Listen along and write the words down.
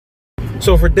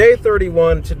So for day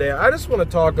 31 today, I just want to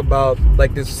talk about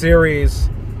like this series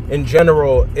in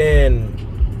general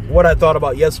and what I thought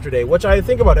about yesterday, which I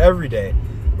think about every day.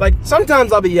 Like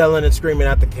sometimes I'll be yelling and screaming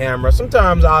at the camera.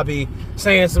 Sometimes I'll be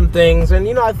saying some things and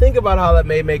I think about how that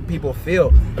may make people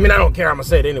feel. I mean, I don't care, I'm gonna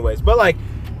say it anyways, but like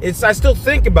I still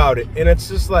think about it, and it's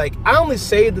just like I only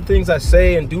say the things I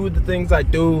say and do the things I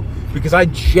do because I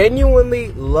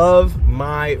genuinely love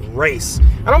my race.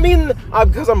 I don't mean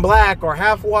because I'm black or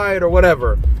half white or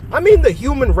whatever. I mean the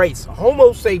human race,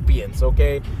 Homo sapiens,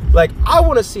 okay? Like I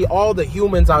want to see all the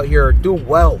humans out here do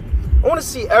well. I want to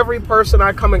see every person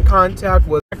I come in contact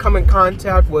with,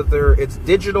 whether it's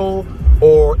digital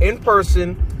or in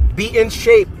person, be in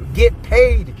shape, get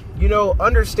paid,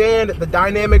 understand the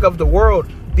dynamic of the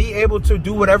world, be able to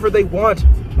do whatever they want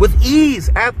with ease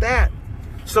at that.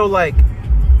 So like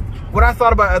what I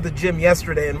thought about at the gym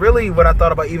yesterday, and really what I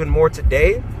thought about even more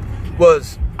today,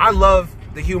 was I love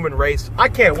the human race. I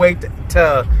can't wait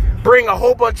to bring a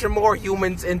whole bunch of more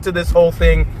humans into this whole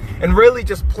thing and really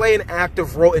just play an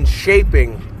active role in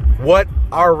shaping what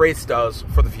our race does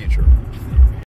for the future.